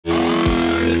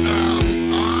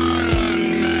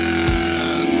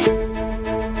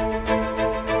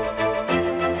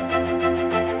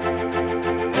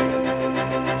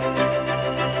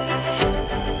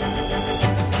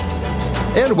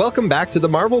And welcome back to the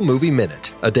Marvel Movie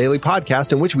Minute, a daily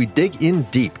podcast in which we dig in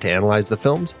deep to analyze the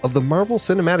films of the Marvel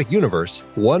Cinematic Universe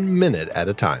 1 minute at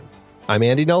a time. I'm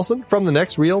Andy Nelson from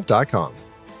thenextreel.com.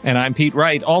 And I'm Pete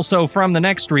Wright, also from The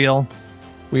Next Reel.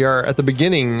 We are at the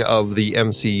beginning of the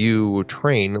MCU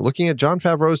train, looking at Jon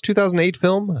Favreau's 2008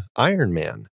 film, Iron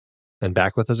Man. And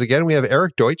back with us again, we have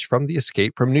Eric Deutsch from the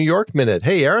Escape from New York Minute.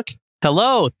 Hey, Eric.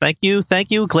 Hello. Thank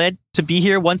you. Glad to be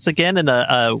here once again in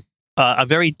a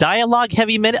very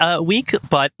dialogue-heavy week,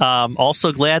 but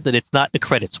also glad that it's not the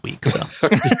credits week. So.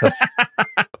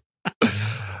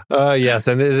 Yes,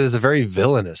 and it is a very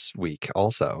villainous week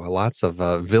also. Lots of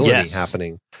villainy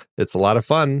happening. It's a lot of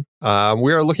fun.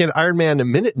 We are looking at Iron Man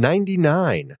minute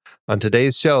 99. On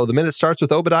today's show, the minute starts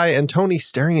with Obadiah and Tony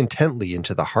staring intently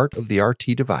into the heart of the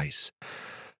RT device.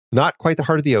 Not quite the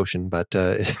heart of the ocean, but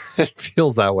it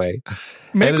feels that way.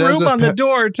 Make room on the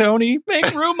door, Tony.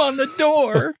 Make room on the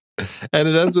door. And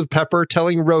it ends with Pepper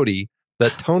telling Rhodey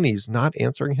that Tony's not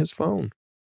answering his phone.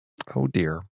 Oh,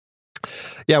 dear.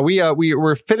 Yeah,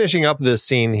 we're finishing up this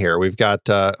scene here. We've got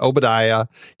Obadiah.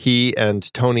 He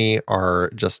and Tony are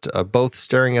just both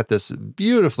staring at this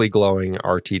beautifully glowing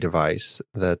RT device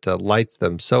that lights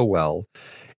them so well.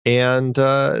 And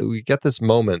we get this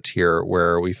moment here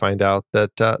where we find out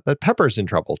that Pepper's in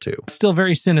trouble too. Still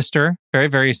very sinister, very,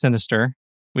 very sinister.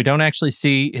 We don't actually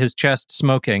see his chest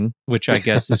smoking, which I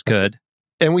guess is good.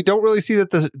 And we don't really see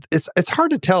that it's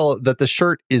hard to tell that the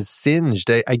shirt is singed.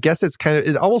 I guess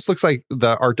it almost looks like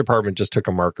the art department just took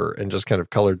a marker and just kind of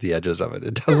colored the edges of it.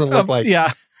 It doesn't look like...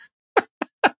 Yeah.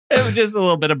 It was just a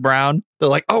little bit of brown. They're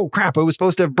like, oh crap, it was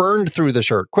supposed to have burned through the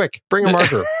shirt. Quick, bring a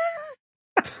marker.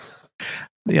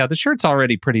 Yeah, the shirt's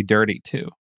already pretty dirty too.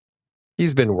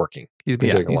 He's been working. He's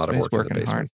been doing a lot of work in the basement.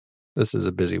 Hard. This is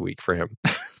a busy week for him.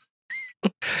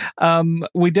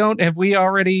 Have we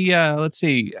already, let's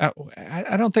see,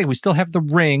 I don't think we still have the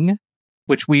ring,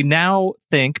 which we now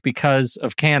think because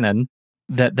of canon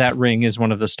that ring is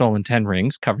one of the stolen 10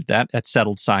 rings. Covered that's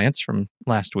settled science from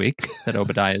last week that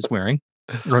Obadiah is wearing.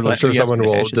 I'm sure someone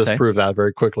will disprove that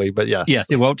very quickly, but yes.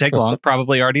 Yes, it won't take long.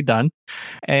 Probably already done.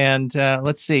 And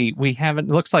let's see,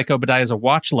 looks like Obadiah's a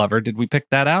watch lover. Did we pick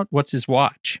that out? What's his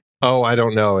watch? Oh, I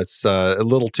don't know. It's a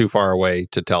little too far away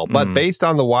to tell. But based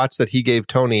on the watch that he gave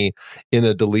Tony in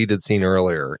a deleted scene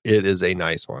earlier, it is a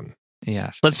nice one. Yeah.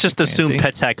 Let's just assume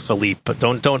Patek Philippe, but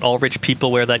don't all rich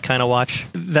people wear that kind of watch?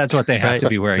 That's what they have to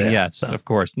be wearing. Yes, of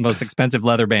course. The most expensive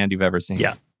leather band you've ever seen.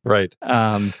 Yeah. Right.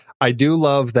 I do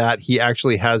love that he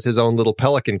actually has his own little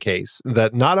Pelican case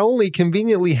that not only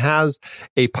conveniently has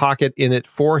a pocket in it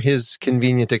for his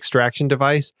convenient extraction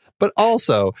device, but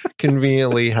also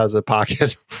conveniently has a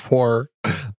pocket for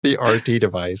the RT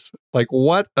device. Like,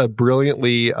 what a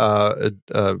brilliantly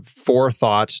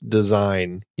forethought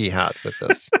design he had with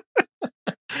this.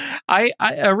 I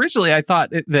originally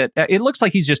thought that it looks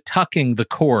like he's just tucking the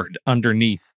cord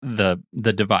underneath the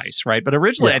device, right? But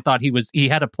originally I thought he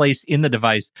had a place in the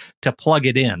device to plug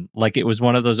it in, like it was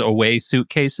one of those away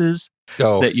suitcases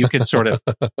that you could sort of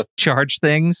charge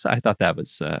things. I thought that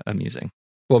was amusing.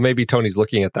 Well, maybe Tony's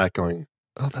looking at that going,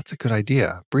 oh, that's a good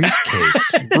idea.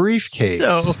 Briefcase.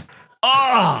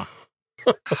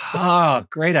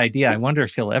 Great idea. I wonder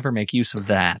if he'll ever make use of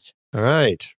that.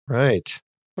 Right.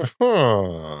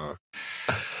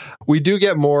 We do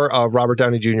get more of Robert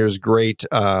Downey Jr.'s great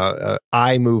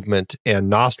eye movement and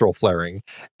nostril flaring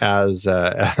as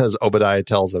Obadiah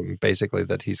tells him basically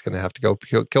that he's going to have to go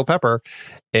kill Pepper,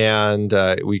 and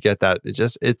we get that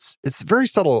it's very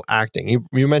subtle acting.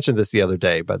 You mentioned this the other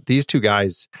day, but these two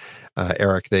guys,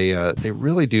 Eric, they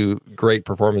really do great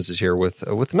performances here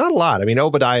with not a lot. I mean,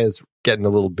 Obadiah's getting a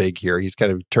little big here. He's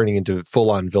kind of turning into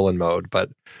full on villain mode, but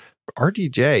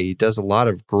RDJ does a lot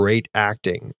of great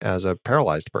acting as a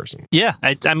paralyzed person. Yeah,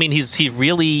 I mean, he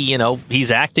really,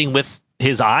 he's acting with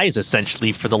his eyes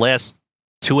essentially for the last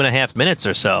 2.5 minutes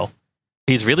or so.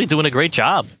 He's really doing a great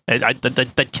job.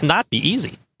 That cannot be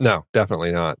easy. No,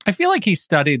 definitely not. I feel like he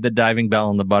studied the diving bell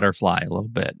and the butterfly a little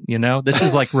bit. This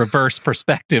is like reverse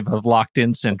perspective of locked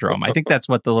in syndrome. I think that's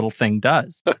what the little thing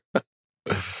does.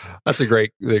 That's a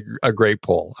great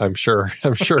pull. I'm sure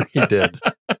he did.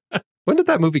 When did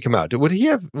that movie come out? Would he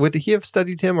have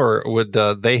studied him, or would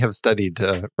they have studied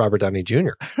Robert Downey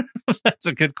Jr.? That's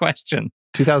a good question.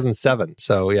 2007.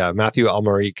 So yeah, Matthew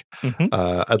Almaric. Mm-hmm.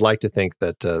 I'd like to think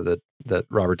that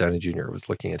Robert Downey Jr. was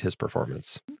looking at his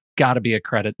performance. Got to be a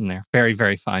credit in there. Very,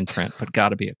 very fine print, but got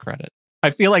to be a credit.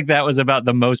 I feel like that was about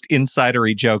the most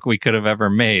insidery joke we could have ever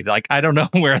made. Like, I don't know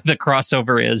where the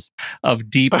crossover is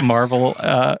of deep Marvel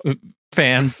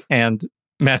fans and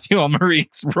Matthew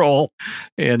Almaric's role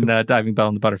in Diving Bell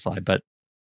and the Butterfly, but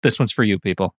This one's for you,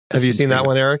 people. Have you seen that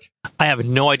one, Eric? I have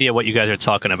no idea what you guys are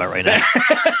talking about right now.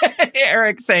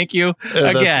 Eric, thank you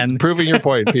again. That's proving your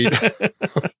point, Pete.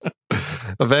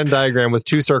 A Venn diagram with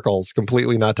two circles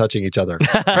completely not touching each other.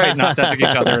 Right, not touching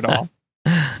each other at all.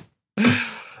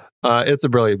 It's a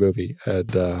brilliant movie,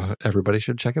 and everybody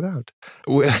should check it out.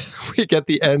 We get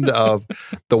the end of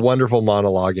the wonderful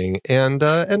monologuing, and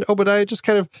Obadiah just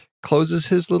kind of closes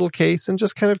his little case and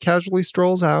just kind of casually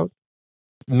strolls out.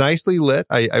 Nicely lit.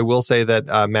 I will say that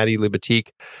Maddie Libatique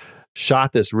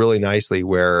shot this really nicely,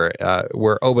 where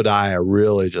Obadiah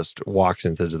really just walks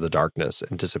into the darkness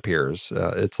and disappears.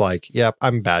 It's like, yep,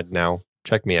 I'm bad now.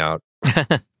 Check me out.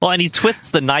 Well, and he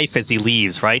twists the knife as he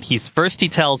leaves, right? He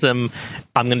tells him,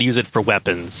 I'm going to use it for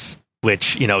weapons,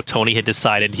 which, Tony had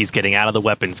decided he's getting out of the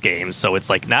weapons game. So it's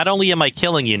like, not only am I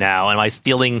killing you now, am I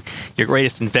stealing your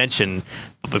greatest invention,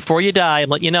 but before you die, I'm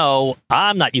letting you know,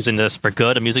 I'm not using this for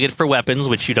good. I'm using it for weapons,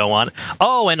 which you don't want.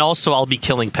 Oh, and also I'll be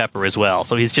killing Pepper as well.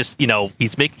 So he's just,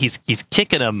 he's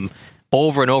kicking him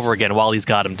over and over again while he's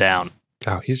got him down.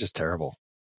 Oh, he's just terrible.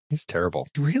 He's terrible.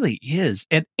 He really is.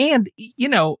 And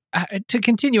to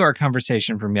continue our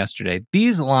conversation from yesterday,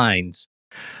 these lines,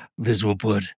 this will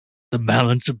put the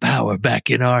balance of power back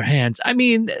in our hands. I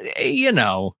mean,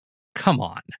 come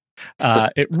on.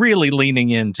 It really leaning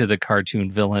into the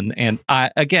cartoon villain. And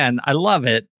I love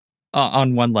it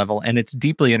on one level, and it's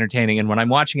deeply entertaining. And when I'm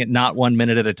watching it not 1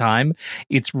 minute at a time,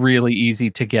 it's really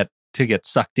easy to get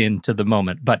sucked into the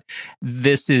moment. But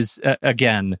this is,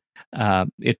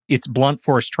 it's blunt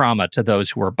force trauma to those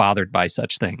who are bothered by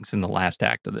such things in the last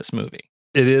act of this movie.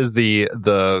 It is the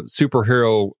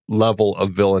superhero level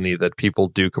of villainy that people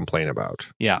do complain about.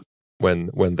 Yeah. When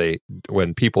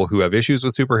people who have issues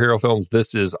with superhero films,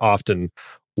 this is often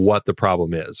what the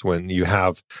problem is, when you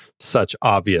have such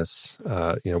obvious,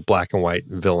 black and white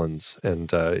villains.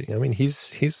 And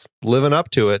he's living up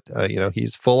to it.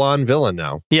 He's full on villain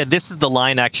now. Yeah, this is the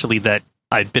line actually that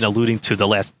I've been alluding to the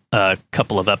last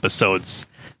couple of episodes,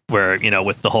 where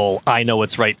with the whole I know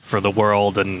what's right for the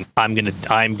world, and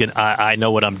I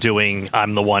know what I'm doing.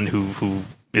 I'm the one who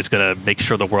is gonna make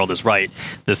sure the world is right.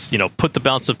 This put the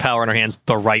balance of power in our hands,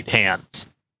 the right hands.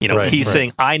 He's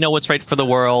saying I know what's right for the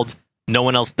world. No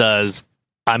one else does.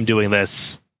 I'm doing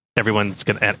this. Everyone's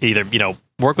gonna either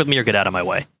work with me or get out of my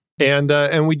way.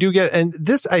 And we do get, and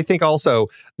this, I think also,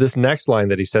 this next line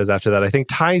that he says after that, I think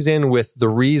ties in with the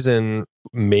reason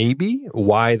maybe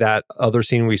why that other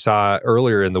scene we saw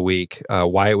earlier in the week,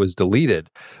 why it was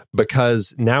deleted,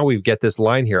 because now we get this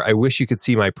line here. I wish you could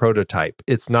see my prototype.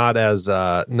 It's not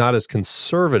as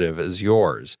conservative as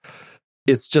yours.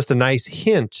 It's just a nice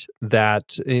hint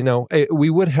that, we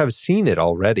would have seen it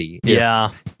already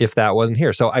if that wasn't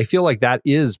here. So I feel like that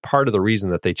is part of the reason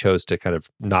that they chose to kind of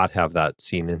not have that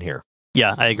scene in here.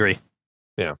 Yeah, I agree.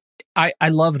 Yeah. I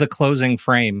love the closing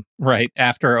frame right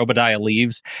after Obadiah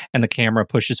leaves and the camera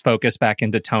pushes focus back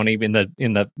into Tony in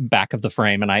the back of the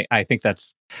frame. And I think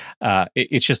that's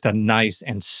it's just a nice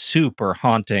and super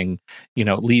haunting,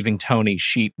 leaving Tony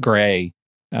sheet gray,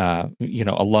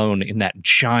 alone in that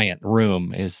giant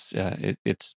room is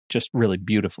it's just really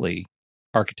beautifully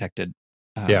architected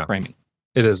framing.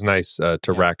 It is nice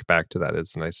to rack back to that.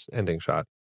 It's a nice ending shot.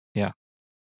 Yeah.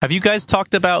 Have you guys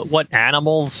talked about what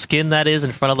animal skin that is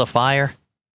in front of the fire?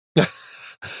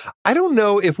 I don't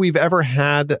know if we've ever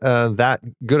had that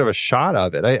good of a shot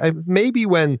of it. I maybe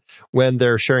when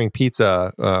they're sharing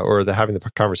pizza or they're having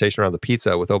the conversation around the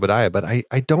pizza with Obadiah, but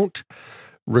I don't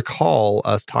recall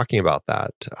us talking about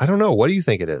that. I don't know. What do you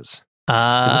think it is? It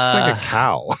looks like a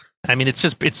cow. I mean,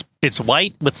 it's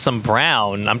white with some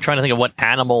brown. I'm trying to think of what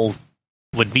animal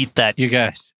would meet that. You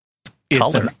guys,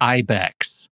 it's an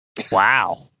ibex.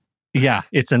 Wow. Yeah,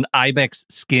 it's an ibex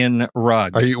skin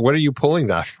rug. What are you pulling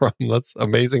that from? That's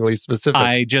amazingly specific.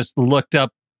 I just looked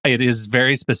up. It is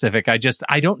very specific. I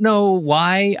don't know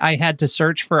why I had to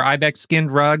search for ibex skinned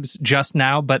rugs just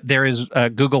now, but there is a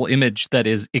Google image that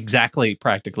is exactly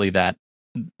practically that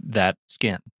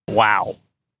skin. Wow.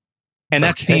 And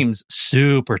that seems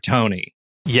super Tony.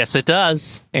 Yes, it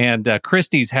does. And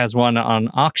Christie's has one on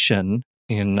auction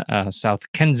in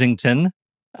South Kensington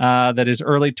that is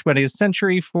early 20th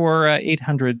century for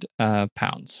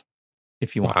 £800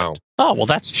 if you want. Wow. Oh, well,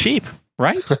 that's cheap.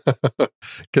 Right?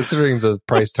 Considering the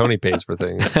price Tony pays for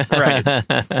things. Right.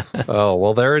 Oh,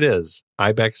 well, there it is.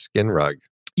 Ibex skin rug.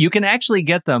 You can actually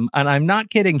get them, and I'm not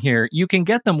kidding here, you can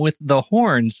get them with the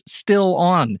horns still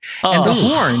on. And the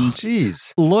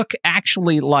horns look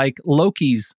actually like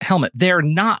Loki's helmet. They're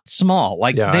not small.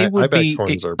 Like they would I bet be.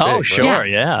 horns are big. Oh, sure,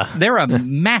 yeah. They're a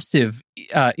massive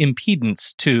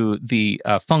impedance to the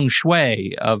feng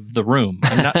shui of the room.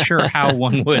 I'm not sure how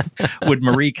one would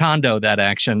Marie Kondo that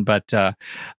action, but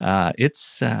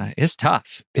it's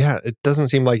tough. Yeah, it doesn't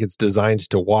seem like it's designed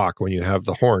to walk when you have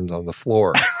the horns on the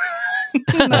floor.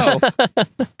 No,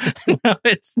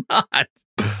 it's not.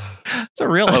 It's a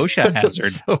real OSHA hazard.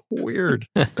 It's so weird.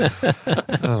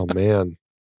 Oh, man.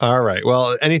 All right.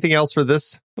 Well, anything else for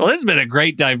this? Well, this has been a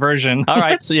great diversion. All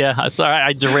right. So, yeah, sorry,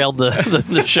 I derailed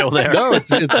the show there. No, it's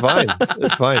fine.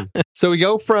 It's fine. So we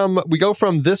go from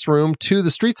this room to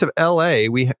the streets of L.A.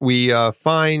 We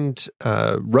find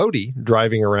Rhodey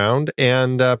driving around,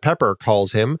 and Pepper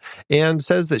calls him and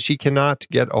says that she cannot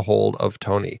get a hold of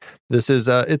Tony. This is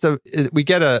we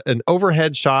get an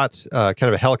overhead shot, kind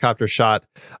of a helicopter shot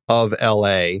of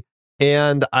L.A.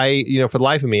 And for the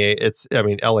life of me,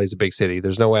 LA is a big city.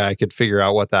 There's no way I could figure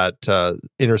out what that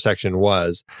intersection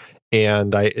was.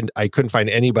 And I couldn't find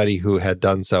anybody who had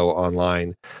done so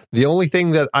online. The only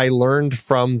thing that I learned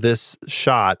from this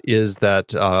shot is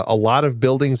that a lot of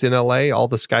buildings in LA, all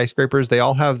the skyscrapers, they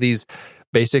all have these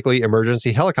basically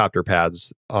emergency helicopter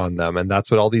pads on them. And that's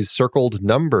what all these circled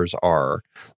numbers are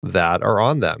that are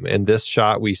on them. In this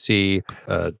shot, we see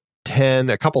a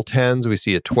couple 10s, we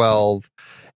see a 12.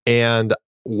 And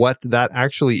what that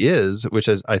actually is, which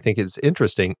is, I think is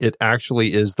interesting, it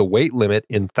actually is the weight limit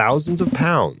in thousands of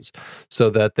pounds so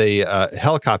that the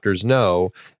helicopters know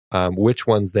which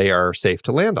ones they are safe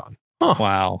to land on. Oh,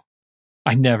 wow.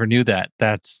 I never knew that.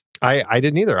 I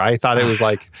didn't either. I thought it was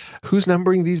like, who's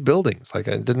numbering these buildings? Like,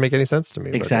 it didn't make any sense to me.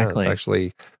 Exactly. But, it's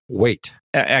actually weight.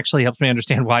 It actually helps me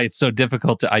understand why it's so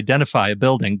difficult to identify a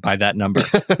building by that number.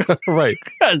 Right.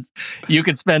 Because you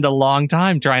could spend a long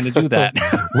time trying to do that.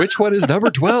 Which one is number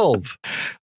 12?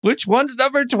 Which one's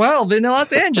number 12 in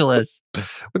Los Angeles?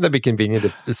 Wouldn't that be convenient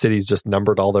if the cities just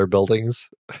numbered all their buildings?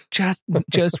 Just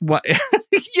what,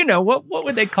 what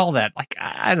would they call that? Like,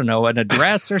 I don't know, an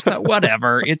address or something,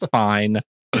 whatever. It's fine.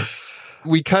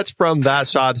 We cut from that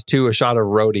shot to a shot of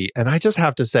Rhodey, and I just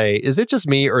have to say, is it just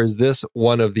me, or is this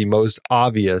one of the most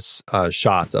obvious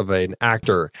shots of an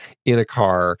actor in a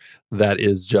car that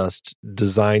is just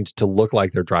designed to look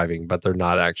like they're driving, but they're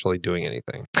not actually doing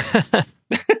anything?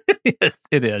 Yes,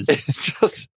 it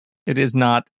is. It is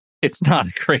not. It's not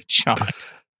a great shot.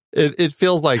 It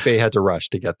feels like they had to rush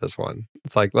to get this one.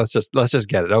 It's like, let's just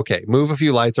get it. Okay, move a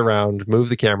few lights around, move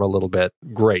the camera a little bit.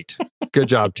 Great. Good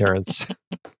job, Terrence.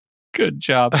 Good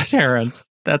job, Terrence.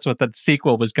 That's what the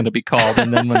sequel was going to be called.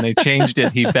 And then when they changed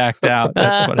it, he backed out.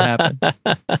 That's what happened.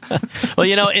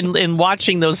 Well, in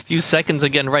watching those few seconds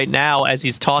again right now as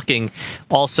he's talking,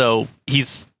 also,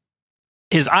 his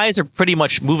eyes are pretty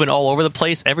much moving all over the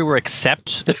place, everywhere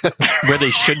except where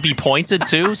they should be pointed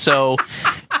to. So,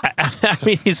 I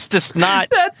mean, he's just not.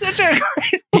 That's such a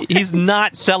great. He's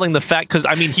not selling the fact, because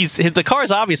I mean, the car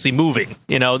is obviously moving.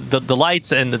 The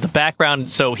lights and the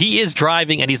background. So he is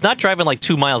driving, and he's not driving like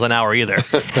 2 miles an hour either.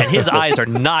 And his eyes are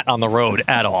not on the road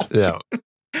at all. Yeah.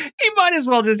 He might as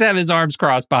well just have his arms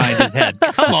crossed behind his head.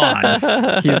 Come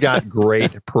on. He's got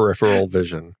great peripheral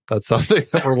vision. That's something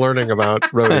that we're learning about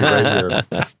Rhodey right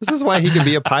here. This is why he can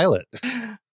be a pilot.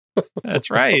 That's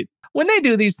right. When they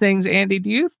do these things, Andy, do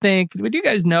you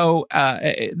guys know,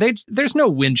 there's no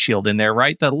windshield in there,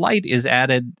 right? The light is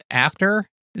added after.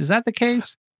 Is that the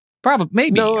case? Probably,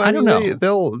 maybe. No, I don't know.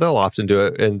 They'll often do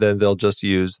it, and then they'll just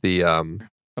use the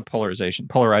polarizing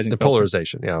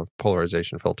polarization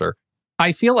filter.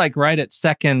 I feel like right at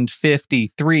second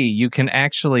 53, you can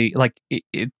actually, like,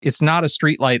 it's not a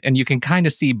street light, and you can kind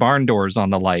of see barn doors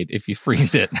on the light if you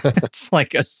freeze it. It's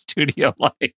like a studio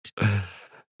light.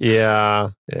 Yeah.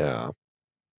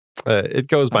 It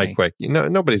goes by quick.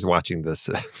 Nobody's watching this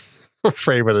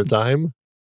frame at a time.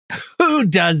 Who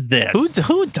does this?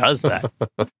 Who does that?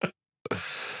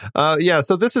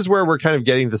 So this is where we're kind of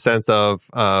getting the sense of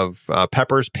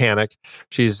Pepper's panic.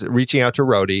 She's reaching out to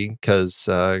Rhodey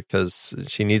because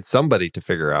she needs somebody to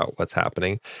figure out what's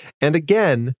happening. And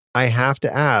again, I have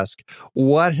to ask,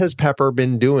 what has Pepper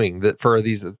been doing that for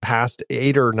these past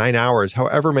 8 or 9 hours,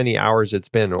 however many hours it's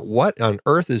been? What on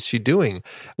earth is she doing?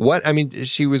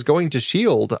 She was going to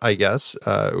S.H.I.E.L.D., I guess,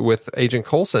 with Agent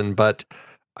Coulson, but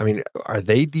I mean, are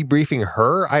they debriefing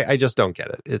her? I just don't get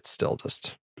it. It's still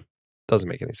just doesn't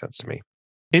make any sense to me.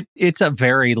 It's a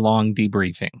very long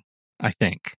debriefing, I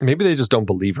think. Maybe they just don't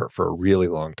believe her for a really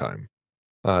long time.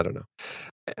 I don't know.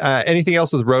 anything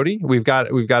else with Rhodey? We've got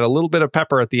a little bit of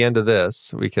pepper at the end of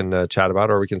this. We can chat about,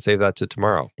 or we can save that to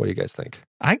tomorrow. What do you guys think?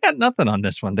 I got nothing on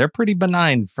this one. They're pretty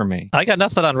benign for me. I got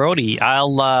nothing on Rhodey.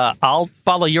 I'll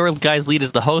follow your guys' lead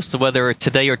as the host, whether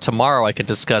today or tomorrow I could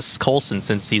discuss Coulson,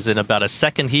 since he's in about a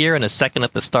second here and a second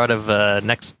at the start of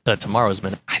tomorrow's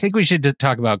minute. I think we should just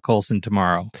talk about Coulson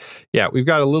tomorrow. Yeah, we've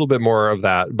got a little bit more of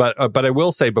that, but I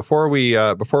will say before we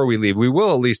leave, we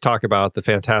will at least talk about the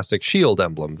fantastic shield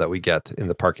emblem that we get in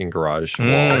the parking garage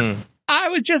wall. I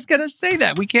was just going to say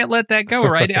that. We can't let that go,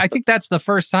 right? I think that's the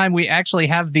first time we actually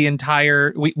have the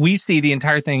entire, we see the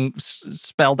entire thing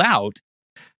spelled out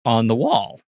on the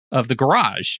wall of the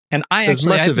garage. And I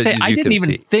didn't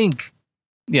even think,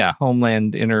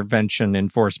 Homeland Intervention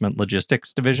Enforcement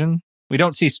Logistics Division. We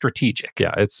don't see strategic.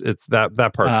 Yeah, it's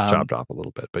that part's chopped off a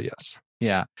little bit, but yes.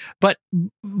 Yeah. But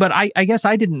I guess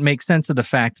I didn't make sense of the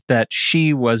fact that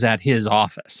she was at his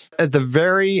office. At the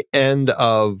very end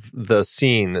of the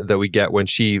scene that we get when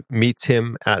she meets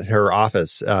him at her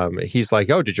office, he's like,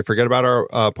 "Oh, did you forget about our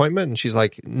appointment?" And she's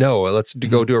like, "No, let's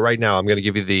go do it right now. I'm going to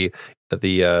give you the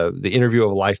interview of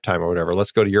a lifetime or whatever.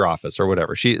 Let's go to your office or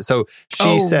whatever." She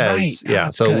says, right. Yeah.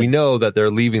 So good. We know that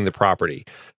they're leaving the property.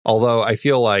 Although I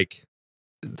feel like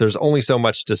there's only so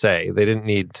much to say. They didn't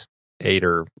need 8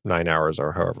 or 9 hours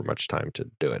or however much time to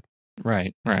do it.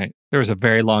 Right. There was a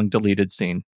very long deleted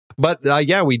scene. But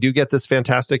we do get this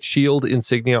fantastic shield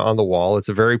insignia on the wall. It's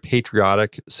a very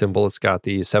patriotic symbol. It's got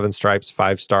the 7 stripes,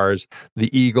 5 stars,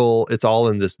 the eagle. It's all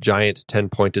in this giant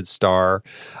 10-pointed star.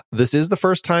 This is the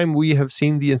first time we have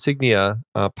seen the insignia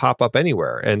pop up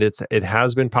anywhere. And it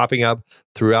has been popping up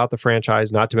throughout the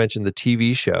franchise, not to mention the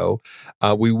TV show.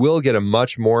 We will get a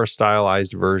much more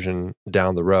stylized version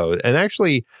down the road. And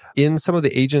actually, in some of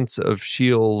the Agents of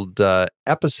S.H.I.E.L.D.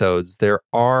 episodes, there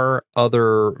are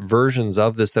other versions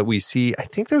of this that we see. I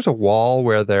think there's a wall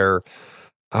where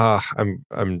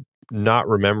I'm not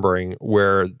remembering,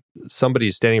 where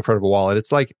somebody's standing in front of a wall, and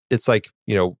it's like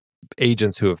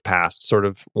agents who have passed sort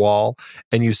of wall,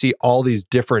 and you see all these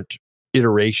different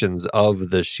iterations of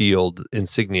the shield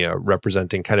insignia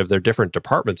representing kind of their different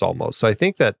departments almost. So I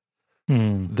think that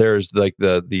there's like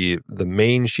the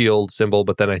main shield symbol,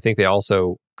 but then I think they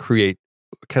also create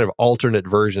kind of alternate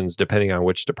versions depending on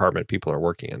which department people are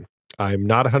working in. I'm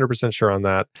not 100% sure on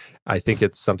that. I think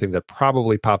it's something that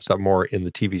probably pops up more in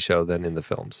the TV show than in the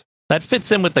films. That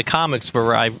fits in with the comics,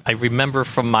 where I remember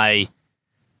from my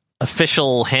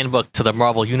official handbook to the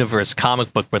Marvel Universe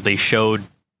comic book, where they showed,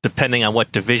 depending on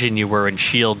what division you were in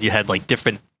S.H.I.E.L.D., you had like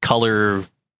different color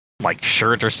like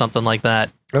shirt or something like that.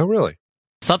 Oh, really?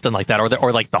 Something like that,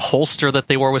 or like the holster that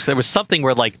they wore there was something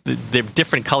where like the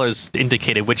different colors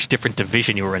indicated which different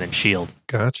division you were in S.H.I.E.L.D.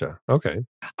 Gotcha. Okay.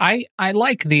 I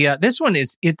like the this one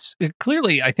it's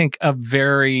clearly, I think, a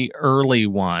very early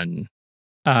one,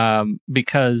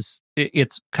 because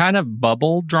it's kind of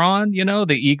bubble drawn.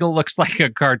 The eagle looks like a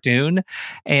cartoon,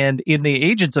 and in the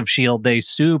Agents of S.H.I.E.L.D. they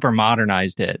super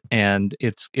modernized it, and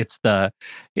it's a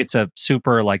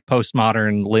super like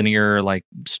postmodern linear, like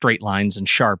straight lines and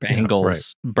sharp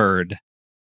angles bird.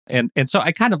 And so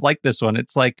I kind of like this one.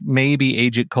 It's like maybe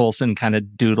Agent Coulson kind of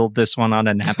doodled this one on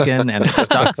a napkin and it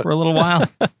stuck for a little while.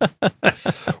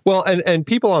 Well, and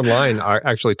people online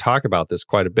actually talk about this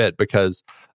quite a bit, because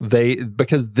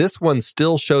this one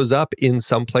still shows up in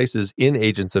some places in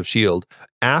Agents of S.H.I.E.L.D.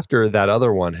 after that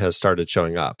other one has started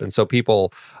showing up. And so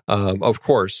people, of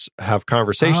course, have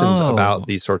conversations about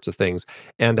these sorts of things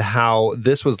and how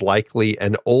this was likely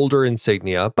an older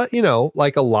insignia. But,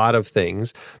 like a lot of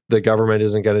things, the government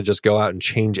isn't going to just go out and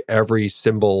change every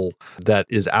symbol that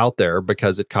is out there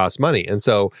because it costs money. And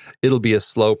so it'll be a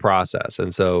slow process.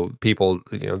 And so people,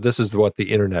 this is what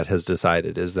the internet has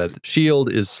decided, is that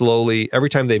S.H.I.E.L.D. is slowly, every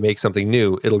time they make something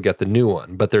new, it'll get the new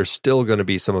one, but there's still going to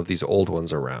be some of these old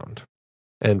ones around.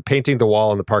 And painting the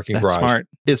wall in the parking garage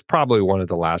is probably one of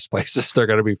the last places they're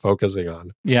going to be focusing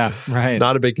on. Yeah, right.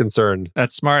 Not a big concern.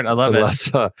 That's smart. I love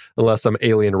it. Unless some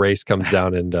alien race comes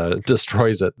down and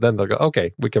destroys it, then they'll go,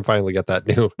 okay, we can finally get that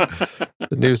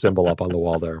the new symbol up on the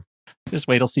wall there. Just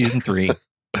wait till season 3.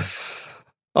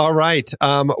 All right.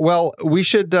 Well, we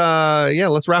should,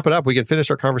 let's wrap it up. We can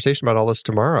finish our conversation about all this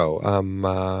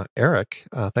tomorrow. Eric,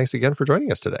 thanks again for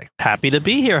joining us today. Happy to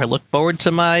be here. I look forward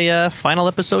to my final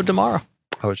episode tomorrow.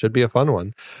 Oh, it should be a fun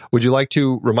one. Would you like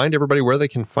to remind everybody where they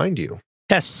can find you?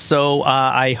 Yes. So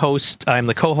I'm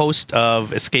the co-host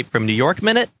of Escape from New York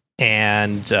Minute,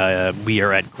 and we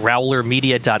are at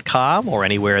growlermedia.com or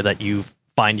anywhere that you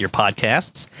find your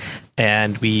podcasts.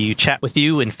 And we chat with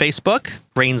you in Facebook,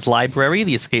 Brains Library,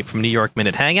 the Escape from New York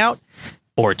Minute Hangout,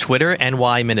 or Twitter,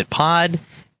 NY Minute Pod.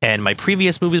 And my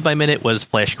previous Movies by Minute was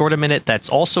Flash Gordon Minute. That's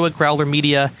also at Growler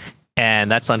Media,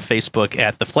 and that's on Facebook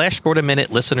at the Flash Gordon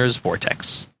Minute Listeners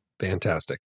Vortex.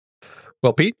 Fantastic.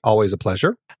 Well, Pete, always a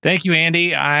pleasure. Thank you,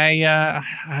 Andy.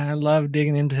 I love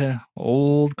digging into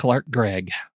old Clark Gregg.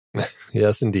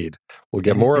 Yes, indeed. We'll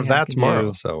get more of that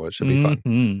tomorrow, so it should be fun.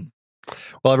 Mm-hmm.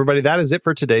 Well, everybody, that is it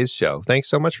for today's show. Thanks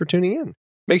so much for tuning in.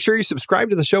 Make sure you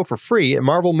subscribe to the show for free at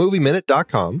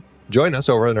marvelmovieminute.com. Join us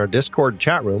over in our Discord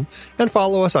chat room and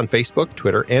follow us on Facebook,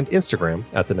 Twitter, and Instagram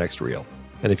at The Next Reel.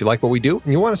 And if you like what we do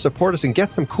and you want to support us and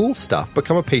get some cool stuff,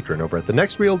 become a patron over at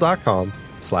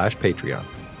thenextreel.com/Patreon.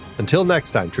 Until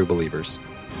next time, true believers,